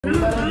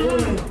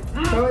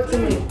Throw it to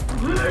me.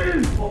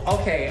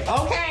 Okay.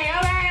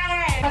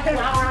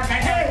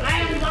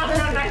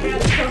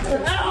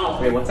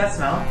 Wait, what's that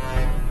smell?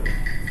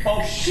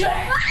 Oh shit!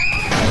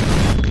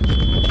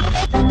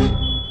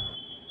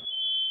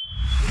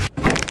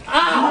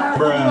 Oh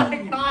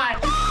my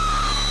god!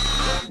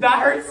 That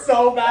hurts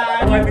so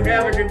bad. I think I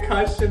have a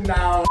concussion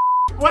now.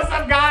 What's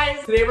up,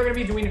 guys? Today we're gonna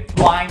be doing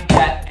blind,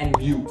 deaf, and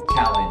mute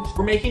challenge.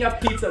 We're making a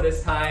pizza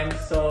this time,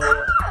 so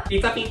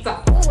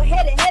pizza. Ooh,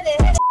 hit it.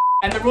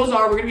 And the rules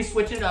are we're gonna be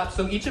switching it up,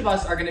 so each of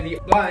us are gonna be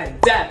blind,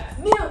 deaf,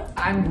 mute.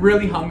 I'm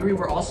really hungry.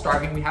 We're all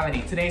starving. We haven't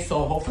eaten today,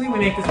 so hopefully we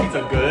make this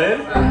pizza good.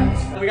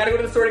 We gotta go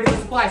to the store to get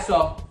the supplies,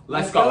 so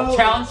let's go.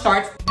 Challenge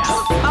starts now.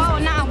 Oh,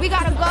 nah, we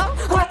gotta go.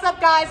 What's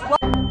up, guys?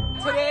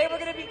 Today we're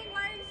gonna be.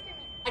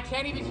 I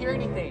can't even hear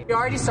anything. We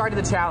already started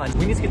the challenge.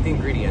 We need to get the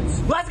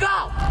ingredients. Let's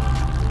go!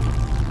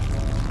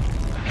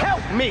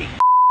 Help me!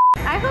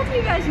 I hope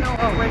you guys know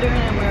what we're doing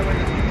and where we're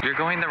going. You're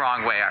going the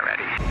wrong way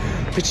already.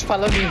 Bitch,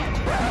 follow me.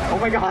 Oh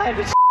my god.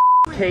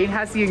 Kane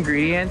has the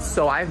ingredients,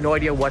 so I have no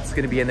idea what's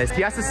gonna be in this.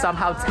 He has to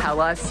somehow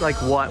tell us like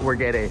what we're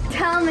getting.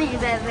 Tell me,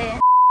 baby.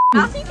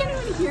 Matthew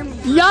can't even hear me.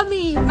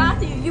 Yummy!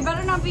 Matthew, you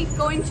better not be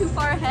going too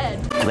far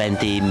ahead.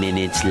 20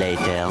 minutes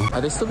later.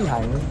 Are they still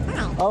behind me?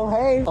 No. Oh,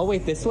 hey. Oh,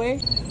 wait, this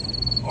way?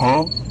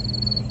 Huh?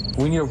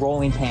 We need a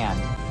rolling pan.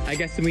 I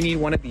guess we need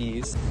one of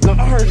these. No,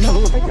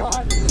 oh my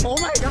god. Oh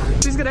my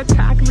god. She's gonna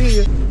attack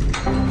me.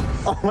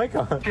 Oh my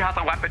god. She has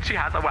a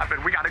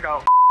weapon. We gotta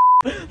go.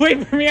 Wait,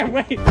 Prymrr,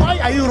 wait. Why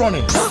are you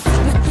running?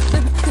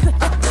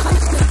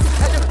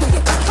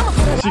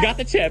 She got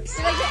the chips.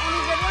 Did I get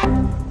any good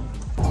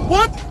ones?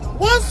 What?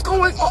 What's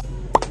going on?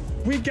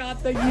 We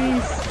got the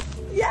yeast.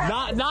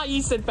 Yeah. Not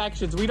yeast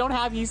infections. We don't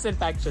have yeast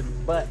infections,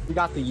 but we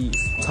got the yeast.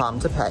 Time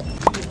to pay.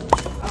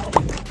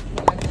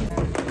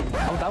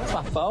 Oh, that was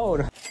my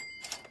phone.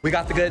 We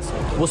got the goods.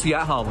 We'll see you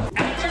at home.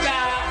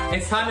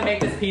 It's time to make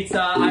this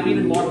pizza. I'm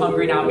even more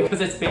hungry now because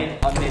it's been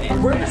a minute.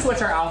 We're gonna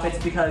switch our outfits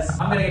because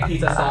I'm gonna get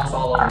pizza sauce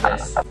all over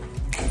this.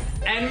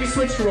 And we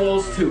switched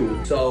roles too,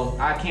 so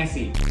I can't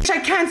see. I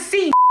can't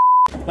see!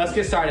 Let's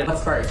get started.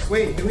 Let's first.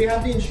 Wait, do we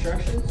have the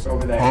instructions?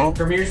 Over there. Huh?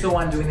 Prymrr's the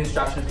one doing the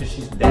instructions because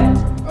she's dead.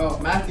 Oh,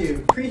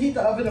 Matthew, preheat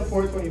the oven at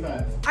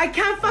 425. I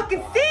can't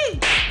fucking see!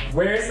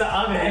 Where's the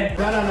oven?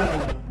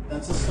 No.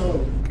 That's a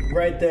stove.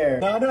 Right there.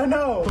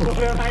 No. What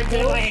am I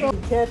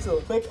doing?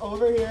 Cancel. Click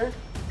over here.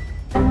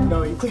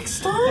 No, you click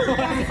stop.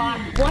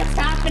 What's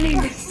happening?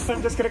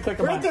 I'm just gonna click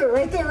a Right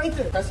button. there.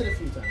 Press it a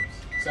few times.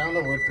 Sound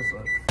the work this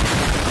one.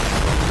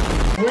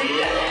 We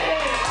did it!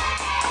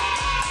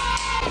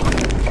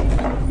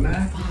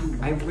 Matthew.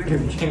 I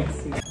literally can't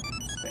see.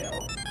 Fail.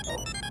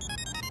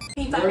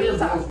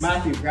 Oh.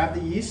 Matthew, grab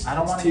the yeast. I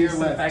don't want to to your use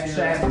left.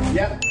 infection.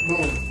 Yep,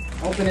 boom.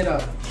 Open it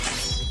up.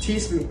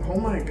 Teaspoon. Oh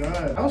my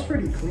god. That was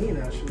pretty clean,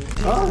 actually.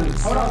 Oh,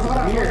 hold on.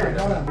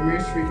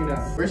 Prymrr's freaking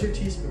out. Where's your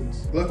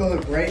teaspoons? Look,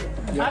 right.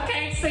 Yep. I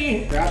can't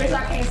see. Grab Bitch, it.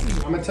 I can't see.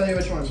 I'm gonna tell you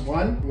which ones.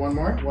 One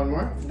more.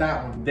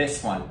 That one.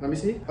 This one. Let me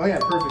see. Oh yeah,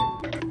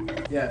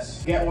 perfect.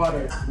 Yes. Get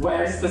water.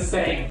 Where's the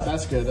sink?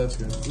 That's good.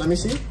 Let me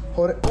see.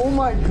 Hold it. Oh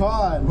my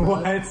god.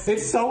 What?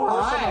 It's so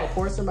hot.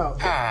 Pour some out.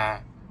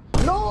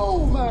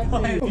 No,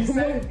 man. You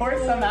said pour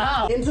some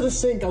out. Into the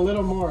sink a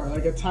little more,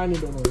 like a tiny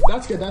bit more.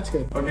 That's good.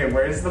 Okay,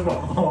 where's the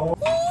bowl?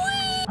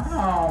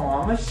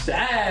 Oh, I'm a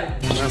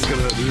chef. That's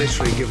gonna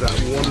literally give that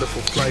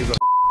wonderful flavor.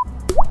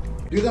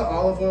 Do the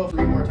olive oil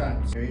 3 more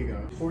times. There you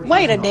go.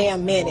 Wait a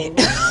damn minute.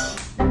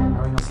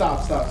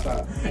 Stop.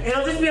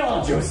 It'll just be a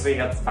little juicy,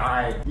 it's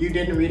fine. You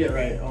didn't read it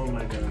right. Oh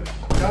my god.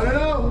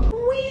 No.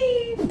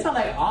 Wee! It's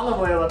like olive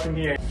oil up in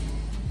here.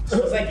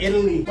 It's like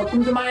Italy.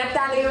 Welcome to my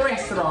Italian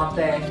restaurant.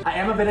 I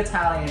am a bit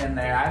Italian in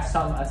there. I have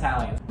some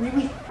Italian.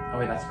 Oh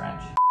wait, that's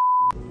French.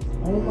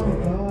 Oh my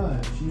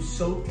gosh. You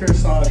soaked your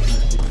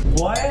sauce.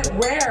 What?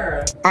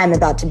 Where? I'm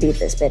about to beat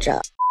this bitch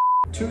up.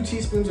 2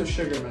 teaspoons of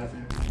sugar,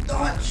 Matthew.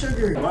 Not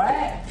sugar.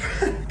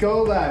 What?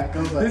 Go back.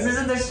 This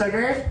isn't the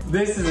sugar?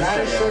 This is the That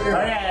is sugar.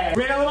 Okay.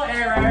 We had a little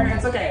error.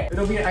 It's okay.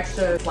 It'll be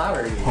extra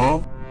floury. Huh?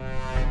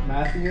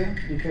 Matthew,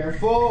 be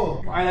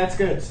careful. Alright, that's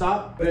good.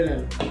 Stop. Put it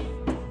in.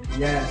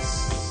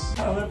 Yes.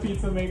 I'm a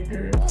pizza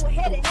maker. Ooh,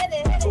 hit it.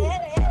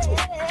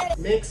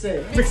 Mix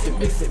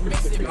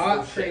it.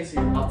 Not Tracy.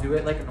 I'll do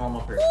it like a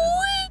normal person.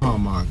 Oh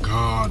my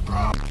god,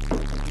 bro.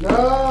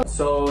 No.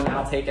 So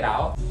now take it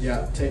out.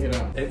 Yeah, take it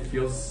out. It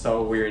feels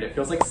so weird. It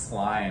feels like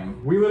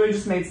slime. We literally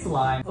just made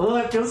slime. Oh,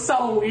 it feels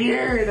so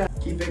weird.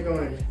 Keep it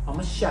going. I'm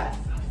a chef.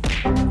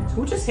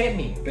 Who just hit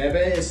me? Bebe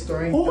is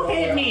throwing. Who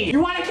hit me?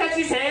 You want to catch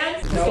his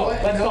hands? Let's go.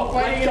 No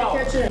fighting in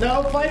the kitchen.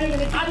 No fighting in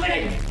the kitchen. I'm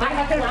winning. I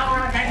have flour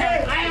on my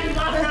head. I have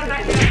flour on my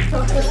head.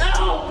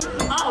 No.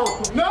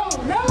 Oh. No.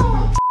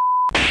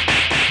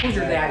 Who's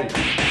your daddy?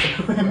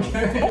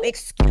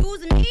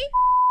 Excuse me?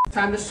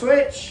 Time to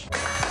switch.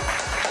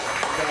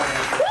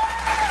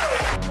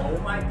 Oh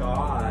my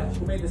god.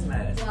 Who made this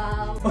mess?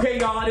 Wow. Okay,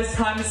 y'all, it's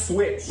time to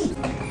switch.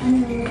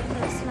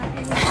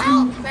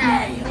 Help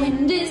me!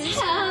 Wind is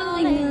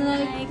howling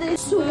like the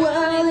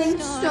swirling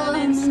storm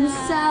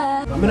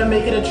inside. I'm gonna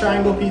make it a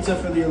triangle pizza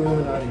for the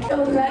Illuminati.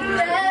 Don't let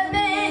them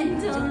in,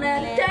 don't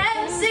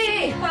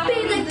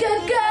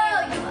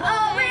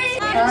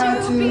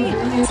had to be.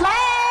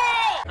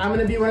 I'm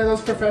gonna be one of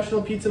those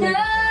professional pizza makers.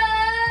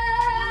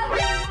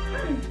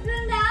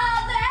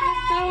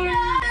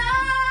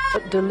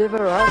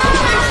 Deliver us.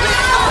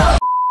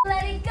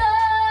 Let it go.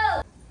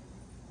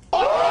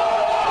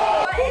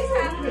 What is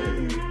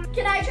happening?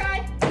 Can I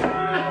try?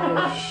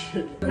 Oh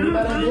shit. What are you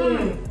about to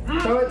do?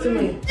 Throw it to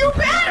me. You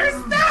better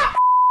stop!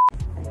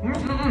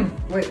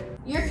 Wait.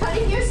 You're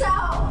cutting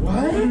yourself.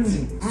 What?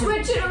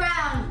 Switch it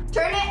around.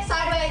 Turn it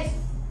sideways.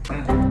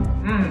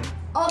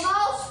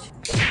 Almost.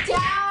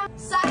 Down.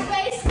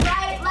 Sideways.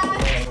 Right.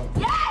 Left.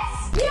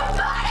 Yes! You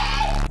got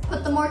it!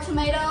 Put the more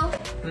tomato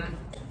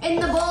in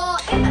the bowl.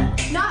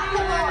 Not in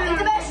the bowl. In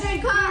the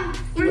measuring cup.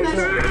 In the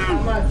measuring How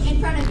cup. much? In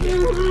front of you.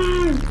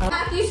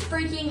 Matthew's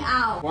freaking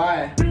out.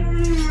 Why?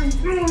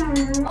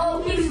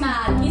 Oh, he's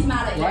mad. He's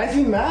mad at you. Why is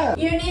he mad?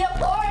 You need to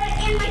pour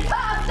it in the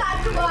cup.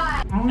 That's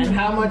why. And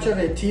how much of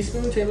it?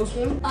 Teaspoon?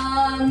 Tablespoon?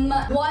 One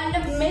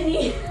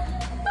mini.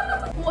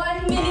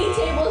 One mini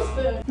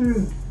tablespoon.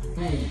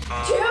 2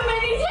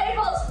 mini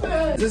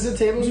tablespoons. Is this a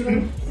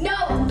tablespoon?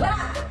 No,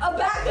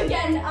 back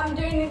again. I'm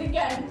doing it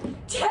again.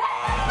 10.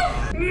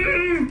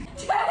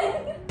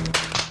 10.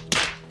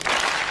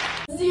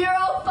 0,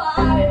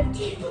 5.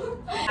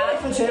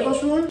 Half a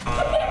tablespoon? 50.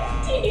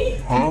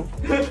 Huh?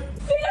 50.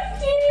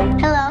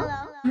 Hello?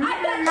 I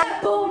got that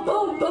boom,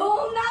 boom,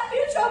 boom. That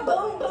future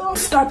boom, boom.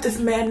 Stop this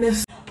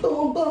madness.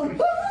 Boom, boom,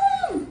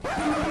 boom.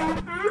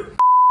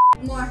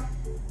 More.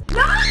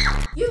 No!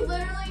 You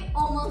literally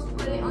almost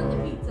put it on the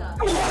pizza.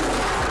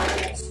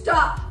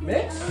 Stop.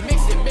 Mix?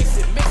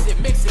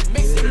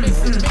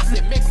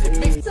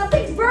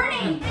 Something's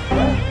burning.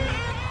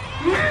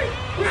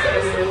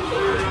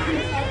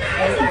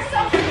 Is there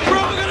something? Bro,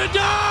 I'm gonna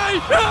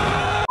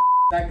die!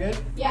 That good?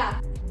 Yeah.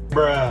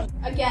 Bruh.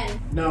 Again.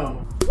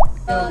 No.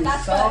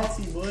 That's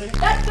Salty, good. boy.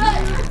 That's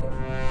good.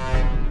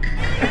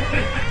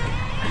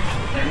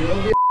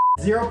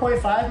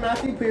 0.5,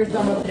 Matthew? Put your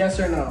thumb up, yes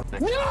or no?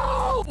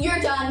 No! You're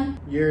done.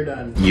 You're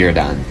done. You're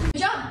done.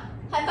 Good job.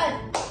 High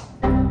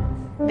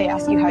five. They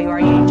ask you how you are,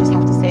 you just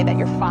have to say that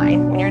you're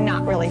fine when you're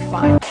not really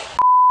fine.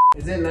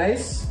 Is it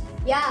nice?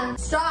 Yeah.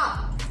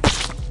 Stop.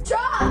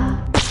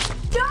 Stop.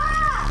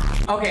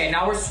 Stop. Okay,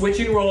 now we're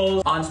switching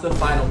roles onto the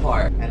final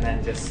part. And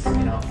then just, you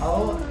know,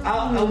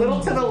 a little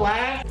to the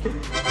left.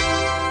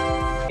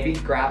 Maybe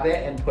grab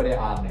it and put it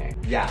on there.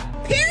 Yeah.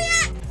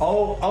 Period!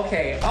 Oh,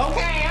 okay.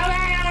 Okay.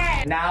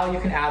 Now you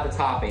can add the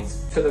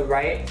toppings. To the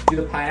right, do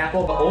the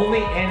pineapple, but only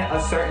in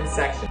a certain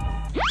section.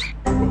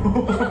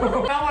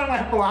 That one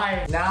went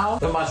flying. Now,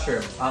 the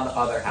mushrooms on the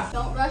other half.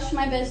 Don't rush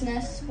my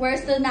business.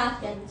 Where's the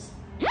napkins?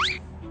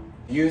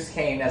 Use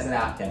Kane as a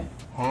napkin.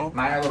 Huh?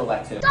 Mine are a little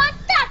wet too. Don't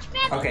touch me.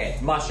 Okay,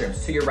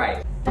 mushrooms to your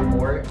right.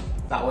 Or,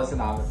 that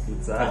wasn't on the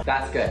pizza.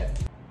 That's good.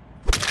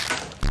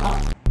 Oh.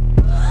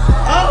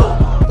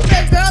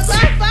 The girls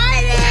are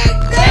fighting!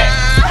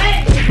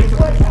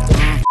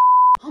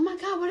 Oh my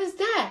god, what is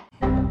that?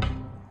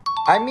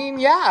 I mean,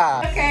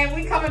 yeah. Okay,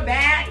 we coming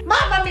back.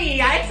 Mamma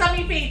mia, it's on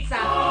me pizza.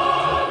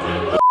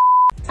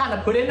 Time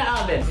to put it in the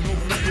oven.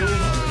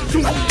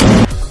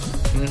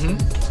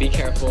 Be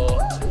careful.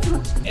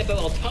 It's a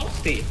little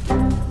toasty.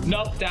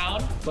 Nope,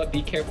 down, but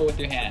be careful with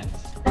your hands.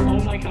 Oh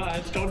my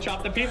gosh, don't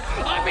chop the pizza.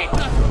 Oh,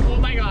 pizza. Oh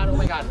my god, oh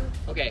my god.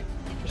 Okay,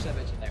 push that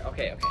bitch in there.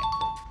 Okay.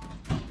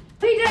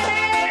 We did it!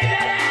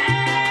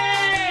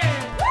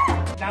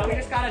 Now we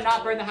just gotta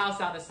not burn the house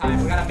down this time.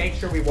 We gotta make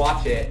sure we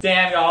watch it.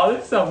 Damn, y'all,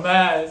 this is a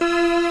mess.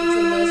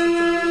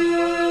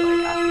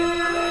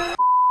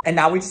 And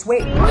now we just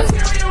wait.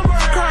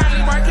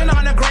 Working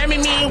on a Grammy,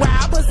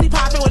 meanwhile, pussy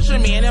popping with your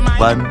man in my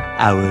 1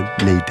 hour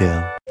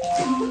later.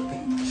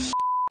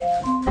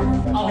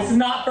 Oh, it's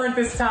not burnt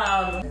this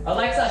time.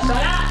 Alexa,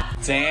 shut up.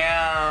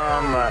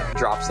 Damn.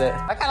 Drops it.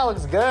 That kind of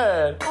looks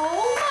good.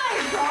 Oh my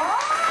god!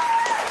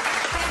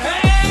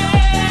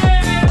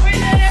 Hey, we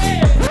did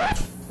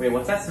it. Wait,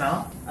 what's that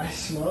smell? I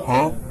smell.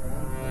 Huh?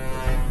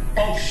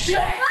 Oh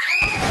shit.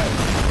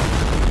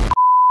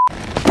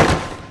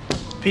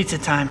 Pizza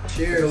time.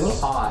 Cheers. It's a little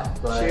hot,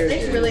 but Cheers.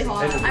 It's really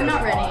hot. It's I'm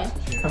not really ready.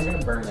 hot. I'm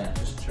gonna burn it.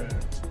 Just try it.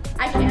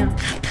 I can't.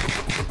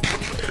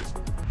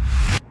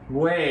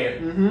 Wait.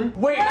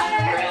 Wait,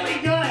 that's really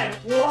good.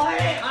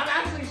 What? I'm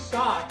actually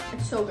shocked.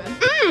 It's so good.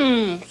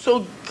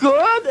 So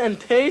good and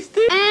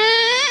tasty.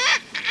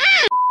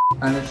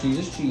 And the cheese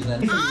is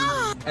cheesing.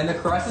 And the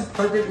crust is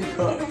perfectly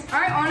cooked.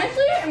 Alright,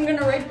 honestly, I'm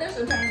gonna rate this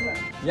a 10 out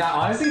of 10. Yeah,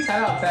 honestly,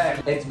 10 out of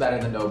 10. It's better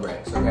than dough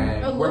bricks,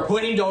 okay? Oh, We're look.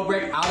 putting dough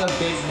brick out of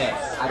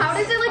business. How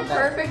does it like Okay.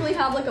 perfectly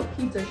have like a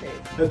pizza shape?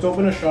 Let's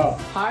open a shop.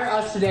 Hire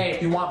us today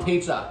if you want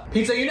pizza.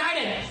 Pizza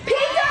United! Pizza!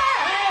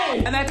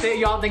 And that's it,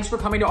 y'all. Thanks for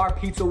coming to our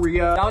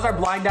pizzeria. That was our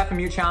blind, deaf, and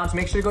mute challenge.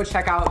 Make sure to go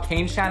check out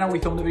Kane's channel. We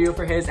filmed a video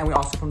for his, and we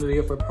also filmed a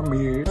video for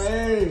Prymrr.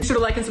 Hey. Be sure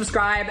to like and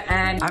subscribe,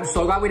 and I'm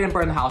so glad we didn't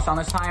burn the house down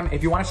this time.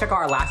 If you want to check out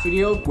our last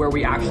video where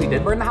we actually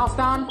did burn the house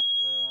down,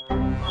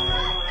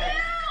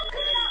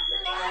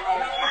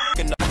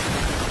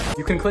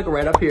 you can click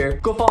right up here.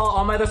 Go follow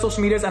all my other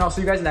social medias, and I'll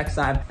see you guys next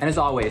time. And as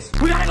always,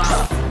 we gotta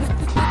go!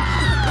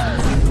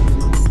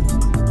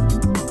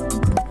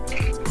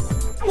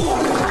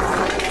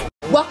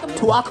 Welcome to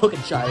to our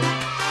cooking show.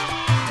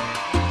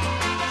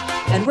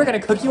 And we're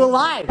gonna cook you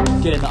alive.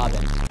 Get in the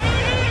oven.